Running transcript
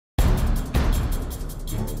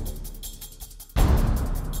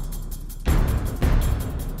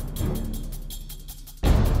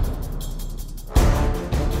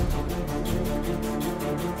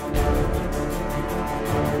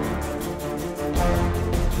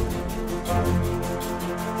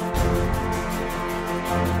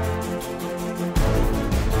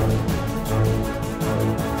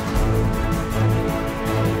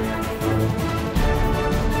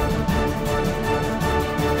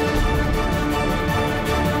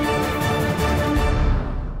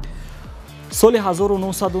соли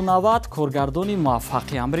 1990 коргардони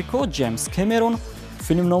муваффақи амрико Джеймс Кэмерон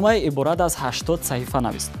филмномаи иборат аз 80 саҳифа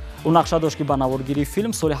навист. ӯ нақша дошт ки ба наворгирии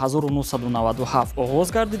филм соли 1997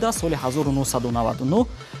 оғоз гардида соли 1999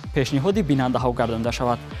 пешниҳоди бинандаҳо гардонида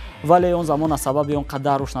шавад. вале он замон аз сабаби он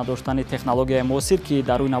қадар руш надоштани технологияи муосир ки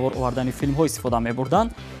дар рӯи навор овардани филмҳо истифода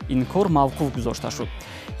мебурданд, ин кор мавқуф гузошта шуд.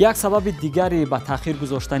 як сабаби дигари ба таъхир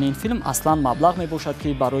гузоштани ин филм аслан маблағ мебошад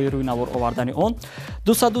ки барои рӯи навор овардани он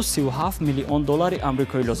 $237 миллион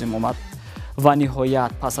амрикоӣ лозим омад. ва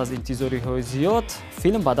ниҳоят пас аз интизориҳои зиёд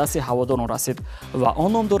филм ба дасти ҳаводорон расид ва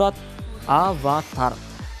он ном дорад Аватар.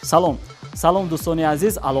 Салом дӯстони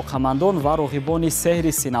азиз, алоқамандон ва роғибони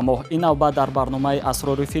сеҳри синамо. ин навбат дар барномаи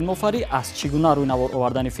Асрори филмофари аз чӣ гуна рӯй навор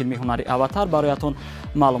овардани филми ҳунари Аватар бароятон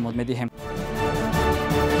маълумот медиҳем.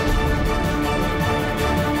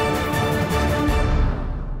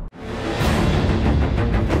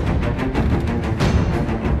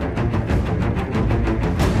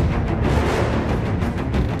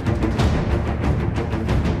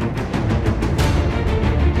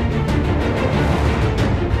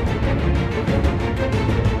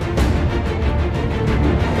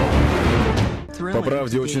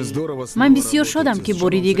 Ман бисёр шодам, ки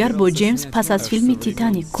бори дигар бо Джеймс пас аз филми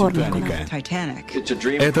 «Титаник» кор мекунам.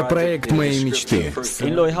 Это проект моей мечты.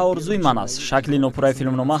 ин лоиҳа орзуи ман аст. шакли нопурраи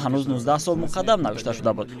филмнома ҳанӯз 19 сол муқаддам навишта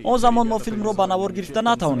шуда буд. он замон мо филмро ба навор гирифта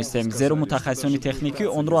натавонистем, зеро мутахассисони техникӣ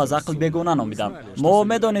онро аз ақл бегона номиданд. мо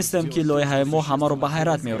медонистем, ки лоиҳаи мо ҳамаро ба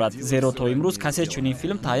ҳайрат меорад, зеро то имрӯз касе чунин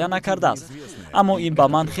филм таҳия накардааст. аммо ин ба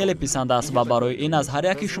ман хеле писанд аст ва барои ин аз ҳар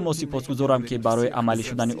яки шумо сипосгузорам, ки барои амалӣ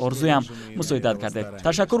шудани орзуям мусоидат кардед.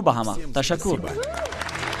 Ташаккур ба ҳама. Ташаккур.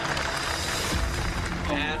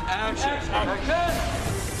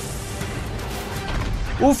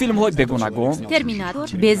 ӯ филмҳои бегунагон,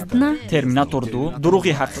 Терминатор 2,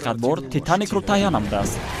 Дуруғи ҳақиқатбор, Титаникро таҳия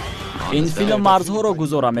намудааст. ин филм марзҳоро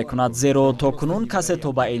гузора мекунад, зеро то кунун касе то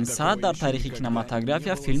ба ин саъат дар таърихи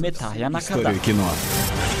кинематография филме таҳия накардааст.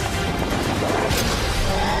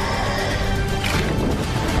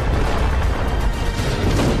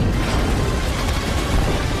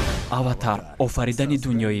 Аватар, офаридани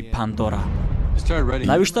дунёи Пандора.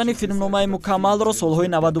 навиштани филмномаи мукаммалро солҳои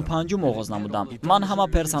 95 оғоз намудам. ман ҳама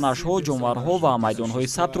персонажҳо, ҷонварҳо ва майдонҳои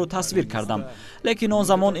сабтро тасвир кардам, лекин он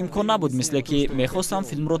замон имкон набуд, мисле ки мехостам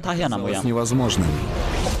филмро таҳия намоям.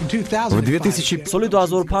 В 2000 соли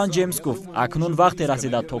 2005 Джеймс гуфт, акнун вақте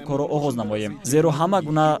расида то корро оғоз намоем, зеро ҳама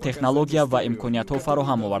гуна технология ва имкониятҳо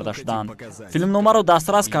фароҳам оварда шудаанд. филмномаро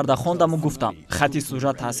дастрас карда хондаму гуфтам, хати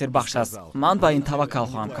сюжет таъсирбахш аст. ман ба ин таваккал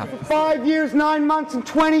хоҳам кард.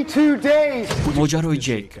 моҷарои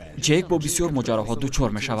Ҷейк бо бисёр моҷароҳо дучор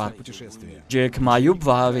мешавад. Ҷейк маъюб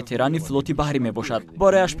ва ветерани флоти баҳрӣ мебошад.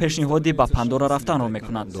 борааш пешниҳоди ба Пандора рафтанро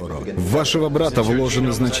мекунад. В вашего брата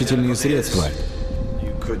вложены значительные средства.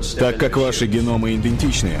 Так как ваши геномы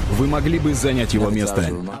идентичны, вы могли бы занять его место.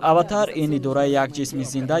 Аватар ин идораи як ҷисми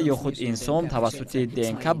зинда ё худ инсон тавассути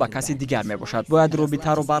ДНК ба каси дигар мебошад. бояд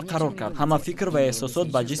робитаро барқарор кард. ҳама фикр ва эҳсосот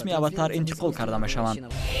ба ҷисми Аватар интиқол карда мешаванд.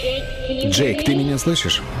 Джейк, ты меня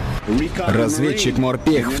слышишь?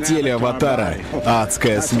 Разведчик-морпех в теле Аватара.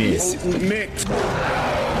 Адская смесь.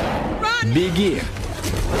 Беги!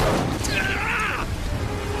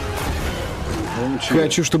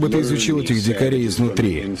 Хочу, чтобы ты изучил этих дикарей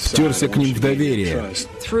изнутри, втерся к ним в доверие.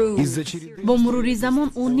 бо мурури замон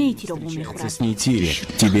ӯ нейтиро мехӯрад. Нейтири,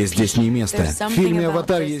 тебе здесь не место. В фильме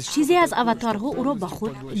 «Аватар» есть... чизе аз аватарҳо ӯро ба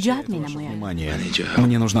худ ҷалб менамояд. Внимание,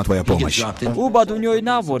 мне нужна твоя помощь. ӯ ба дунёи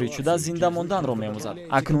нав ворид шуда зинда монданро меомӯзад.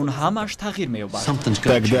 акнун ҳамаш тағйир меёбад.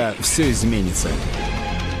 Тогда все изменится.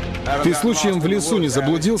 Ты случаем в лесу не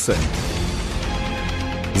заблудился?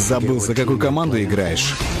 Забыл, за какую команду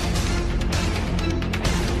играешь?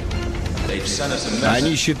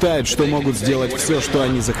 Они считают, что могут сделать все, что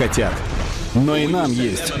они захотят. Но и нам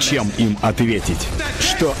есть чем им ответить.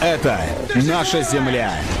 Что это наша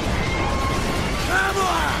земля.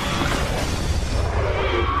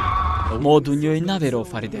 мо дунёи наверо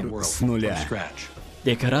офаридем. С нуля.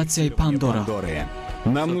 Декоратсияи Пандора.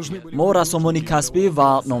 Нам нужны... мо рассомони касбӣ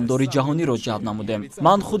ва номдори ҷаҳониро ҷалб намудем.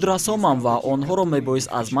 ман худ рассомам ва онҳоро мебоист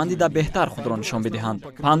аз ман дида беҳтар худро нишон бидиҳанд.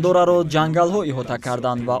 Пандораро ҷангалҳо иҳота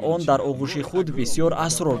карданд ва он дар оғӯши худ бисёр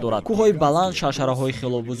асрор дорад. кӯҳҳои баланд, шаршараҳои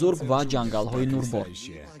хело бузург ва ҷангалҳои нурбор.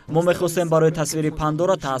 мо мехостем барои тасвири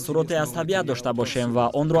Пандора таассуроте аз табиат дошта бошем ва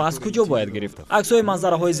онро аз куҷо бояд гирифт? аксҳои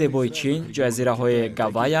манзараҳои зебои Чин, ҷазираҳои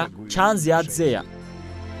Гавайя, Чанзядзея.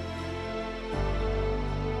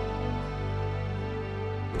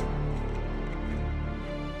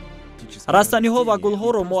 растаниҳо ва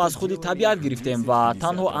гулҳоро мо аз худи табиат гирифтем ва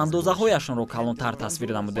танҳо андозаҳояшонро калонтар тасвир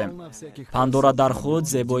намудем. Пандора дар худ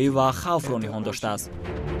зебоӣ ва хавфро ниҳон доштааст.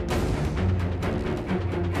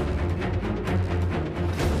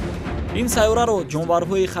 ин сайёраро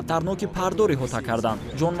ҷонварҳои хатарноки пардор иҳота карданд,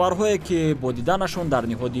 ҷонварҳое ки бо диданашон дар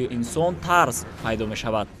ниҳоди инсон тарс пайдо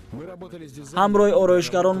мешавад. ҳамроҳи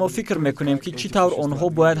ороишгарон мо фикр мекунем ки чӣ тавр онҳо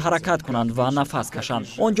бояд ҳаракат кунанд ва нафас кашанд.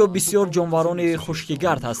 онҷо бисёр ҷонварони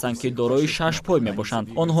хушкигард ҳастанд ки дорои 6 пой мебошанд.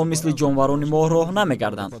 онҳо мисли ҷонварони моҳ роҳ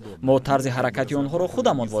намегарданд. мо тарзи ҳаракати онҳоро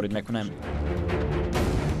худамон ворид мекунем.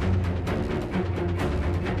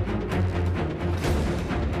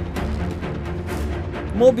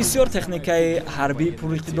 мо бисёр техникаи ҳарбии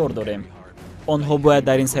пуриқтидор дорем. онҳо бояд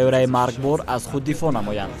дар ин сайёраи маргбор аз худ дифоъ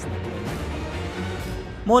намоянд.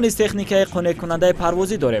 мо низ техникаи қонеъкунандаи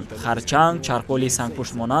парвозӣ дорем. харчанг, чархболи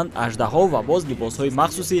сангпуштмонанд, аждаҳо ва боз либосҳои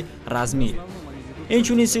махсуси размӣ.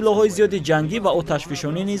 инчунин силоҳҳои зиёди ҷангӣ ва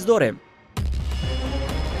оташфишонӣ низ дорем.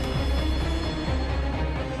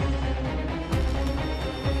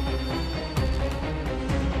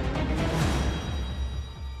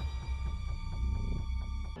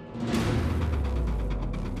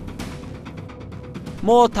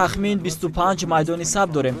 мо тахмин 25 майдони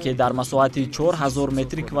саб дорем ки дар масоҳати 4000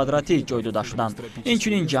 метри квадратӣ ҷой дода шуданд.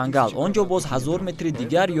 инчунин ҷангал, он ҷо боз 1000 метри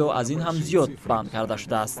дигар ё аз ин ҳам зиёд банд карда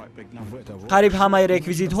шудааст. қариб ҳамаи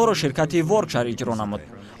реквизитҳоро ширкати Воркшар иҷро намуд.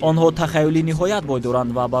 онҳо тахайюли ниҳоят бой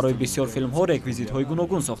доранд ва барои бисёр филмҳо реквизитҳои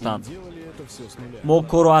гуногун сохтанд. мо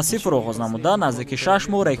корро аз сифр оғоз намуда наздики 6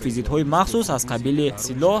 моҳ реквизитҳои махсус аз қабили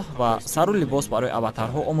силоҳ ва сару либос барои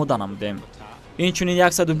аватарҳо омода намудем. инчунин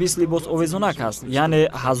 120 либос овезонак аст, яъне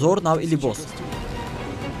 1000 навъи либос.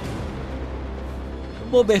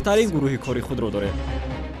 мо беҳтарин гурӯҳи кори худро дорем.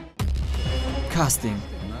 кастинг.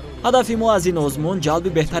 ҳадафи мо аз ин озмун ҷалби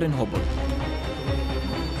беҳтаринҳо буд.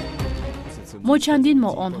 мо чандин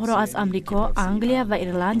моҳ онҳоро аз Амрико, Англия ва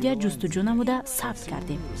Ирландия ҷустуҷӯ намуда сабт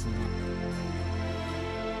кардем.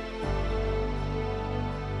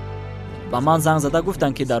 ба ман занг зада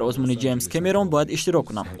гуфтанд ки дар озмуни Джеймс Кэмерон бояд иштирок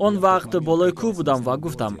кунам. он вақт болои кӯҳ будам ва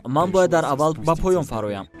гуфтам, ман бояд дар аввал ба поён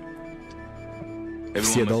фароям.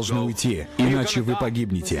 Все должны уйти, иначе вы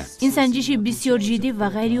погибнете. ин санҷиши бисёр ҷиддӣ ва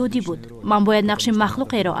ғайриоддӣ буд. ман бояд нақши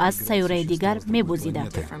махлуқеро аз сайёраи дигар мебузидам.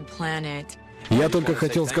 Я только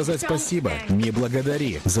хотел сказать спасибо. Не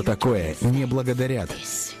благодари. За такое не благодарят.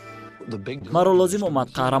 маро лозим омад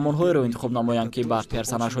қаҳрамонҳоеро интихоб намоям ки ба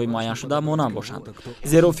персонажҳои муайян шуда монанд бошанд.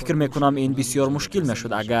 зеро фикр мекунам ин бисёр мушкил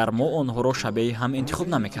мешуд агар мо онҳоро шабеҳи ҳам интихоб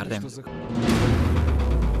намекардем.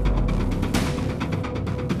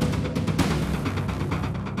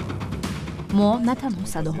 мо на танҳо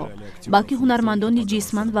садоҳо, балки ҳунармандони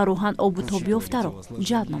ҷисман ва рӯҳан обутоб ёфтаро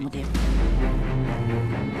ҷалб намудем.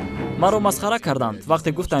 маро масхара карданд вақте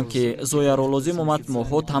гуфтам ки зояро лозим омад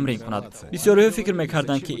моҳҳо тамрин кунад. бисёриҳо фикр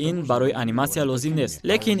мекарданд ки ин барои аниматсия лозим нест,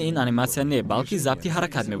 лекин ин аниматсия не, балки забти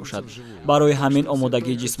ҳаракат мебошад. барои ҳамин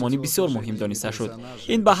омодагии ҷисмонӣ бисёр муҳим дониста шуд.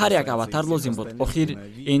 ин ба ҳар як аватар лозим буд. охир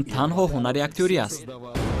ин танҳо ҳунари актёрӣ аст.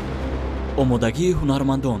 омодагии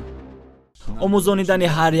ҳунармандон. омӯзонидани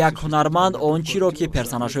ҳар як ҳунарманд он чиро ки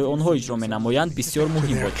персонажҳои онҳо иҷро менамоянд бисёр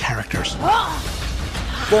муҳим буд.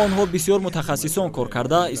 бо онҳо бисёр мутахассисон кор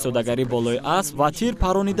карда истодагари болои асп ва тир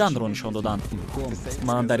парониданро нишон доданд.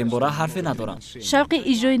 ман дар ин бора ҳарфе надорам. шавқи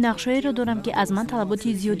иҷрои нақшҳоеро дорам ки аз ман талаботи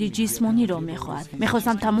зиёди ҷисмониро мехоҳад.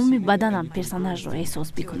 мехостам тамоми баданам персонажро эҳсос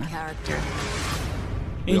бикунам.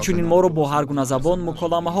 инчунин моро бо ҳар гуна забон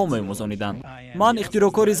муколамаҳо меомӯзониданд. ман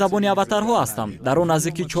ихтирокори забони аватарҳо ҳастам. дар он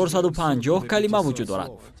наздики 450 калима вуҷуд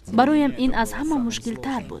дорад. бароям ин аз ҳама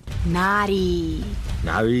мушкилтар буд.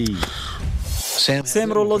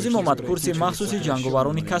 семро лозим омад курси махсуси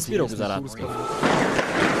ҷанговарони касбиро гузарад.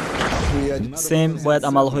 сем бояд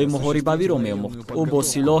амалҳои муҳорибавиро меомӯхт. ӯ бо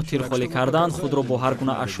силоҳ тирхолӣ кардан, худро бо ҳар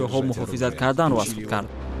гуна ашёҳо муҳофизат карданро аз худ кард.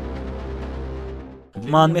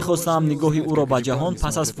 ман мехостам нигоҳи ӯро ба ҷаҳон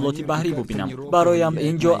пас аз флоти баҳрӣ бубинам. бароям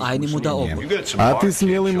ин ҷо айни муддао буд. А ты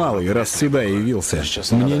смелый малый, раз сюда явился.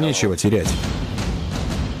 Мне нечего терять.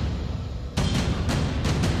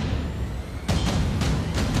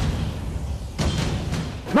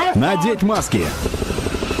 Надеть маски!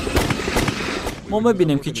 мо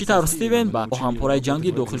мебинем ки чӣ тавр Стивен ба оҳанпораи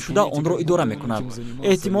ҷангӣ дохил шуда онро идора мекунад.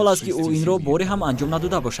 эҳтимол аст ки ӯ инро боре ҳам анҷом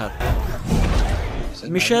надода бошад.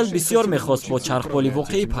 мишел бисёр мехост бо чархболи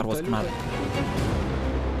воқеӣ парвоз кунад.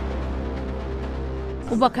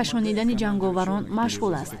 ӯ ба кашонидани ҷанговарон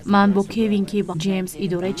машғул аст. ман бо Кевин ки ба Джеймс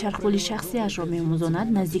идораи чархболи шахсиашро меомӯзонад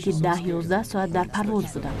наздики 10-11 соат дар парвоз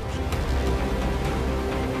будам.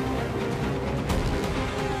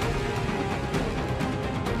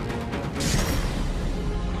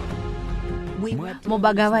 мо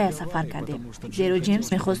ба Гавайя сафар кардем, зеро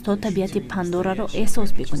Джеймс мехост то табиати Пандораро эҳсос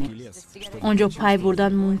бикунем. онҷо пай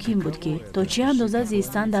бурдан мумкин буд ки то чӣ андоза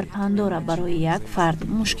зистан дар Пандора барои як фард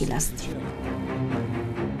мушкил аст.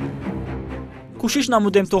 кӯшиш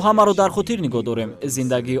намудем то ҳамаро дар хотир нигоҳ дорем.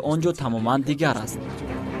 зиндагии онҷо тамоман дигар аст.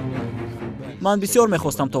 ман бисёр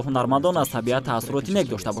мехостам то ҳунармандон аз табиат таъссуроти нек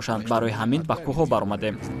дошта бошанд. барои ҳамин ба кӯҳҳо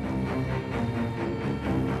баромадем.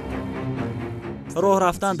 роҳ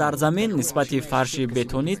рафтан дар замин нисбати фарши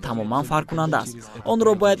бетонӣ тамоман фарқкунанда аст.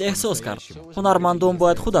 онро бояд эҳсос кард. ҳунармандон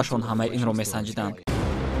бояд худашон ҳамаи инро месанҷиданд.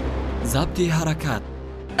 забти ҳаракат.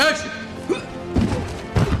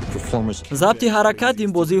 забти ҳаракат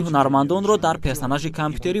ин бозии ҳунармандонро дар персонажи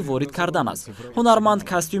компютерӣ ворид кардан аст. ҳунарманд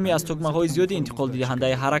костюми аз тугмаҳои зиёди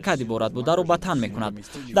интиқолдиҳандаи ҳаракат иборат бударо ба тан мекунад.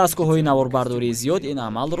 дастгоҳҳои наворбардории зиёд ин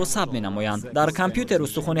амалро сабт менамоянд. дар компютер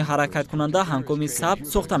устухони ҳаракаткунанда ҳангоми сабт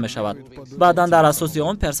сохта мешавад. баъдан дар асоси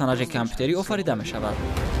он персонажи компютерӣ офарида мешавад.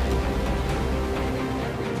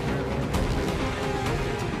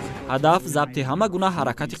 ҳадаф забти ҳама гуна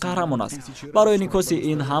ҳаракати қаҳрамон аст. барои никоси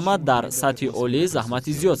ин ҳама дар сатҳи олӣ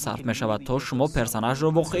заҳмати зиёд сарф мешавад то шумо персонажро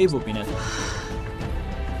воқеӣ бубинед.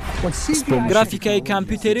 графикаи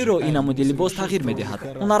компютериро ин намуди либос тағйир медиҳад.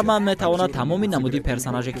 ҳунарманд метавонад тамоми намуди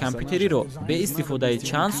персонажи компютериро бе истифодаи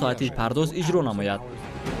чанд соати пардоз иҷро намояд.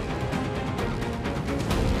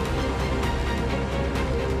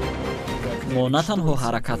 мо на танҳо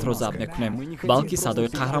ҳаракатро забт мекунем, балки садои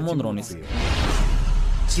қаҳрамонро низ.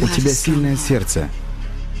 У тебя сильное сердце,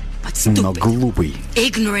 но глупый,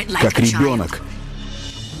 как ребенок.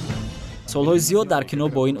 солҳои зиёд дар кино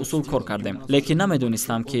бо ин усул кор кардем, лекин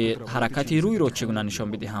намедонистам ки ҳаракати рӯйро чӣ гуна нишон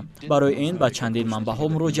бидиҳам. барои ин ба чандин манбаъҳо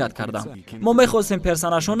муроҷиат кардам. мо мехостем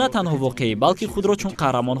персонажҳо на танҳо воқеӣ, балки худро чун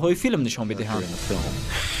қаҳрамонҳои филм нишон бидиҳанд.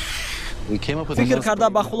 фикр карда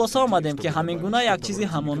ба хулоса омадем ки ҳамин гуна як чизи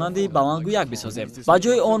ҳамонанди баландгӯяк бисозем. ба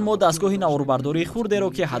ҷои он мо дастгоҳи наворбардории хурдеро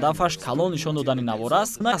ки ҳадафаш калон нишон додани навор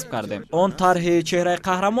аст насб кардем. он тарҳи чеҳраи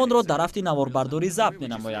қаҳрамонро дар рафти наворбардорӣ забт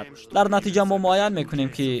менамояд. дар натиҷа мо муайян мекунем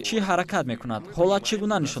ки чӣ ҳаракат мекунад, ҳолат чӣ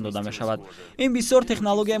гуна нишон дода мешавад. ин бисёр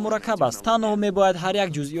технологияи мураккаб аст. танҳо мебояд ҳар як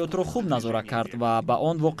ҷузъиётро хуб назорат кард ва ба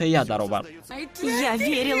он воқеият даровард. Я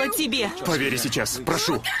верила тебе. Повери сейчас,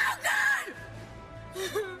 прошу.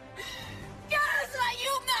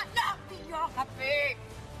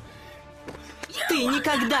 Ты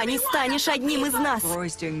никогда не станешь одним из нас.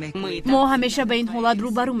 мо ҳамеша ба ин ҳолат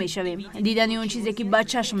рӯбарӯ мешавем. дидани он чизе ки ба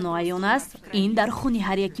чашм ноаён аст, ин дар хуни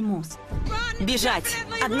ҳар яки мост. Бежать.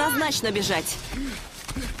 Однозначно бежать.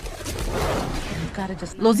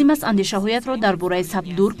 лозим аст андешаҳоятро дар бораи сабт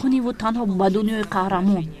дур куниву танҳо ба дунёи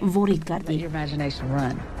қаҳрамон ворид кардӣ.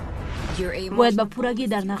 бояд ба пуррагӣ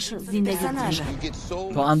дар нақш зиндагӣ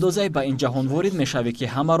кунӣ. то андозае ба ин ҷаҳон ворид мешавӣ ки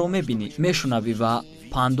ҳамаро мебинӣ, мешунавӣ ва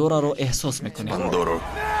Пандораро эҳсос мекунӣ. Пандору.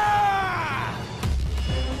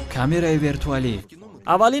 камераи виртуалӣ.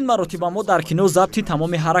 аввалин маротиба мо дар кино забти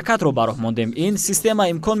тамоми ҳаракатро ба роҳ мондем. ин система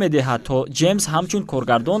имкон медиҳад то Джеймс ҳамчун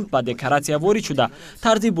коргардон ба декоратсия ворид шуда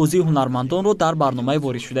тарзи бозии ҳунармандонро дар барномаи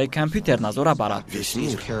воридшудаи компютер назора барад.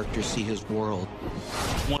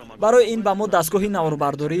 барои ин ба мо дастгоҳи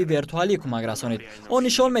наворбардории виртуалӣ кӯмак расонид. он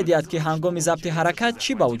нишон медиҳад ки ҳангоми забти ҳаракат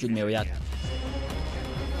чӣ ба вуҷуд меояд.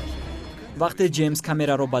 вақте Джеймс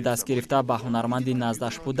камераро ба даст гирифта ба ҳунарманди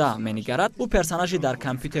наздаш буда менигарад, ӯ персонажи дар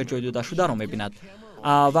компютер ҷойдодашударо мебинад.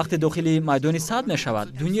 вақте дохили майдони сад мешавад,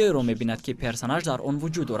 дунёеро мебинад ки персонаж дар он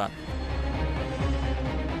вуҷуд дорад.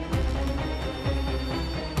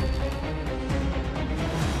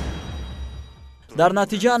 дар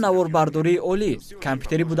натиҷа наворбардории олӣ,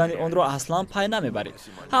 компютери будани онро аслан пай намебаред.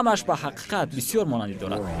 ҳамаш ба ҳақиқат бисёр монандӣ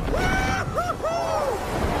дорад.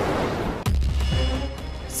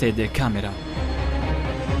 3D камера.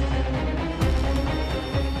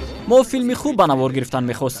 мо филми хуб ба навор гирифтан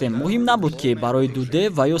мехостем. муҳим набуд ки барои 2D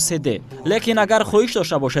ва ё 3D. лекин агар хоҳиш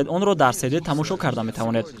дошта бошед, онро дар 3D тамошо карда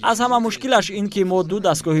метавонед. аз ҳама мушкилаш ин ки мо ду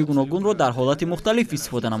дастгоҳи гуногунро дар ҳолати мухталиф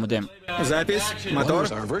истифода намудем. Запись, мотор.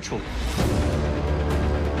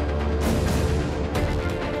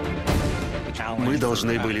 Мы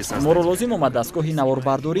должны были создать. моро лозим омад дастгоҳи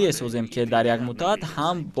наворбардорие созем ки дар як муддат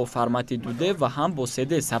ҳам бо формати 2D ва ҳам бо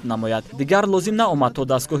 3D сабт намояд. дигар лозим наомад то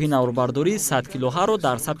дастгоҳи наворбардории 100 килоҳаро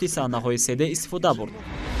дар сабти саҳнаҳои 3D истифода бурд.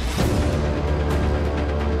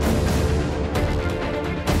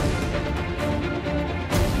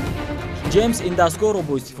 Джеймс ин дастгоҳро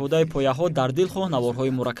бо истифодаи пояҳо дар дилхоҳ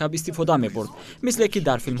наворҳои мураккаб истифода мебурд, мисле ки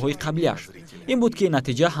дар филмҳои қаблияш. ин буд ки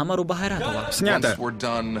натиҷа ҳамаро ба ҳайрат овард. Снято.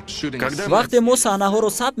 вақте мо саҳнаҳоро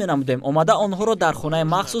сабт менамудем, омада онҳоро дар хонаи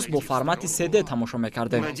махсус бо формати 3D тамошо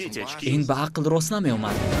мекардем. ин ба ақл рост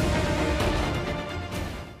намеомад.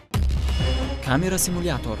 камера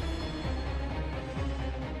симулятор.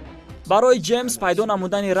 барои Джеймс пайдо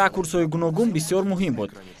намудани ракурсҳои гуногун бисёр муҳим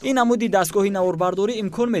буд. Ин намуди дастгоҳи наворбардорӣ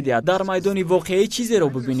имкон медиҳад дар майдони воқеӣ чизеро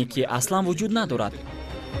бубинӣ ки аслан вуҷуд надорад.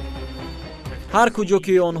 ҳар куҷо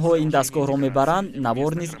ки онҳо ин дастгоҳро мебаранд,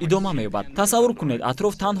 навор низ идома меёбад. Тасаввур кунед,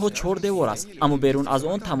 атроф танҳо 4 девор аст, аммо берун аз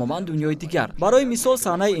он тамоман дунёи дигар. Барои мисол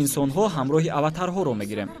саҳнаи инсонҳо ҳамроҳи аватарҳоро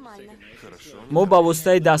мегирем. мо ба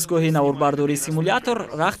воситаи дастгоҳи наворбардории симулятор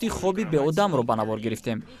рахти хоби беодамро ба навор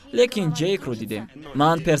гирифтем, лекин Джейкро дидем.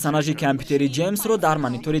 Ман персонажи компютери Джеймсро дар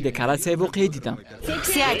монитори декоратсияи воқеӣ дидам.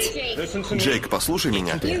 Сядь. Джейк, послушай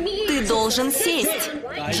меня. Ты должен сесть.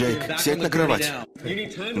 Джейк, сядь на кровать.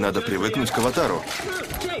 Надо привыкнуть к аватару.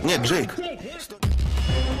 Нет, Джейк.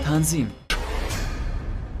 Танзим.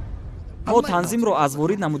 мо танзимро аз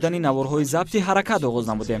ворид намудани наворҳои забти ҳаракат оғоз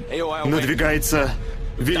намудем. Надвигается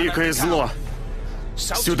великое зло.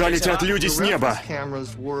 Сюда летят люди с неба.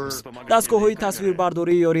 дастгоҳҳои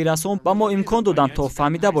тасвирбардории ёрирасон ба мо имкон доданд то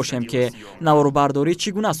фаҳмида бошем ки наворбардорӣ чӣ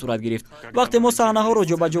гуна сурат гирифт. вақте мо саҳнаҳоро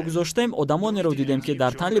ҷобаҷо гузоштем, одамонеро дидем ки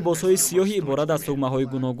дар тан либосҳои сиёҳи иборат аз тугмаҳои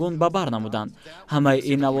гуногун ба бар намуданд. ҳамаи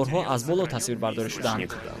ин наворҳо аз боло тасвирбардорӣ шудаанд.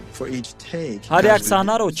 ҳар як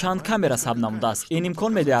саҳнаро чанд камера сабт намудааст. ин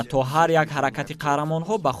имкон медиҳад то ҳар як ҳаракати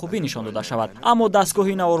қаҳрамонҳо ба хубӣ нишон дода шавад. аммо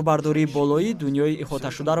дастгоҳи наворбардории болоӣ дунёи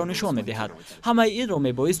иҳоташударо нишон медиҳад. ҳамаи инро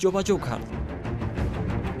мебоист ҷобаҷо кард.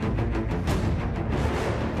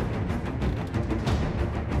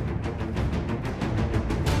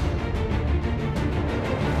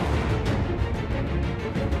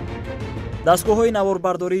 дастгоҳҳои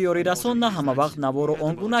наворбардории ёрирасон на ҳама вақт наворо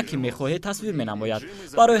он гуна ки мехоҳед тасвир менамояд.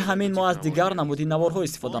 барои ҳамин мо аз дигар намуди наворҳо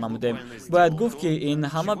истифода намудем. бояд гуфт ки ин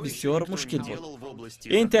ҳама бисёр мушкил буд.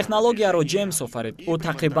 ин технологияро Джеймс офарид. ӯ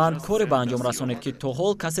тақрибан коре ба анҷом расонид ки то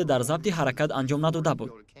ҳол касе дар забти ҳаракат анҷом надода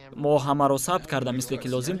буд. мо ҳамаро сабт карда мисле ки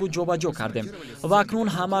лозим буд ҷобаҷо кардем ва акнун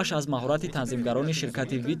ҳамааш аз маҳорати танзимгарони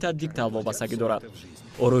ширкати Vita Digital вобастагӣ дорад.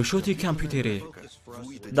 ороишоти компютерӣ.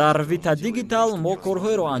 дар Vita Digital мо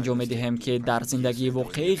корҳоеро анҷом медиҳем ки дар зиндагии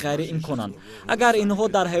воқеӣ ғайриимконанд. агар инҳо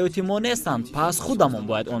дар ҳаёти мо нестанд, пас худамон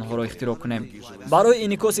бояд онҳоро ихтироъ кунем. барои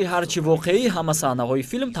инъикоси ҳарчи воқеӣ ҳама саҳнаҳои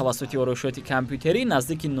филм тавассути ороишоти компютерӣ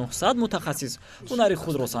наздики 900 мутахассис ҳунари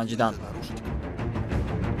худро санҷиданд.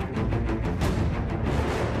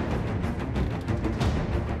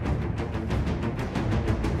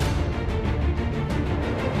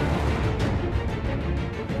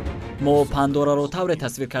 мо Пандораро тавре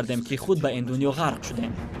тасвир кардем ки худ ба ин дунё ғарқ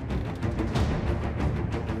шудем.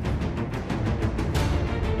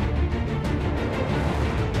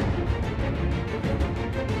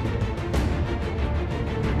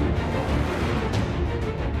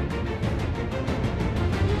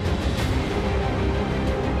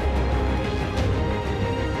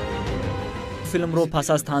 филмро пас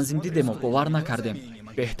аз танзим дидему бовар накардем.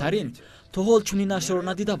 беҳтарин, то ҳол чунинашро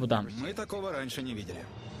надида будам.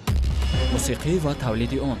 мусиқӣ ва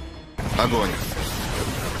тавлиди он. Огонь.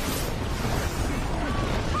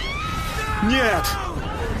 Нет!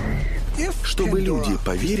 Чтобы люди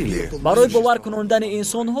поверили... барои бовар кунонидани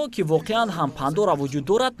инсонҳо ки воқеан ҳам Пандора вуҷуд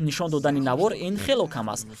дорад, нишон додани навор ин хело кам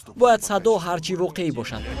аст. бояд садо ҳарчи воқеӣ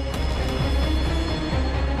бошад.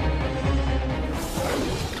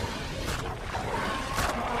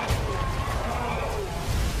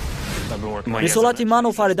 рисолати ман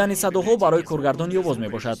офаридани садоҳо барои коргардон ёвоз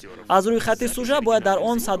мебошад. аз рӯи хатти сюжет бояд дар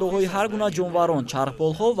он садоҳои ҳар гуна ҷонварон,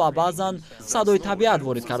 чархболҳо ва баъзан садои табиат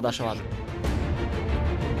ворид карда шавад.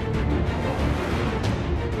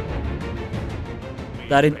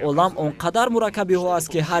 дар ин олам он қадар мураккабиҳо аст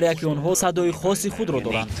ки ҳар яки онҳо садои хоси худро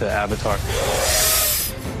доранд.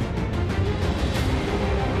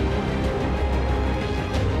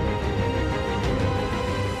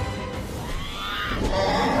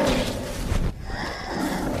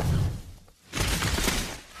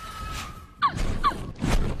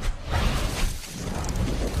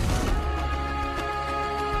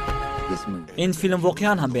 ин филм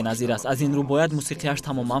воқеан ҳам беназир аст. аз ин рӯ бояд мусиқияш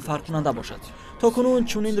тамоман фарқкунанда бошад. то кунун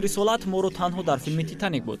чунин рисолат моро танҳо дар филми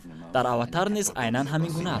Титаник буд. дар Аватар низ айнан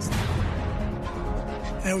ҳамин гуна аст.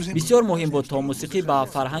 бисёр муҳим буд то мусиқӣ ба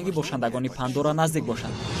фарҳанги бошандагони Пандора наздик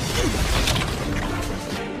бошад.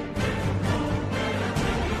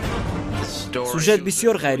 сюжет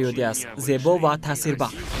бисёр ғайриёдӣ аст, зебо ва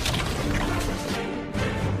таъсирбахш.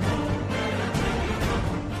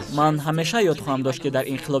 ман ҳамеша ёд хоҳам дошт ки дар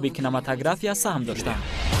инқилоби кинематография саҳм доштам.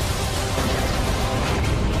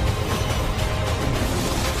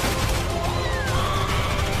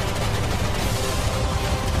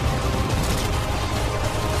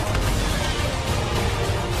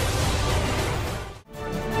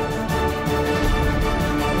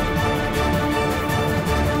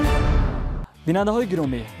 бинандаҳои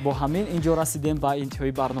гиромӣ, бо ҳамин инҷо расидем ба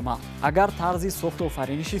интиҳои барнома. Агар тарзи сохту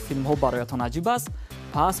офариниши филмҳо бароятон аҷиб аст,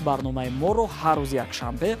 пас барномаи моро ҳар рӯзи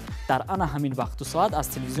якшанбе дар ана ҳамин вақту соат аз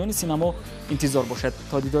телевизиони синамо интизор бошед.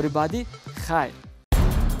 То дидори баъдӣ, хайр.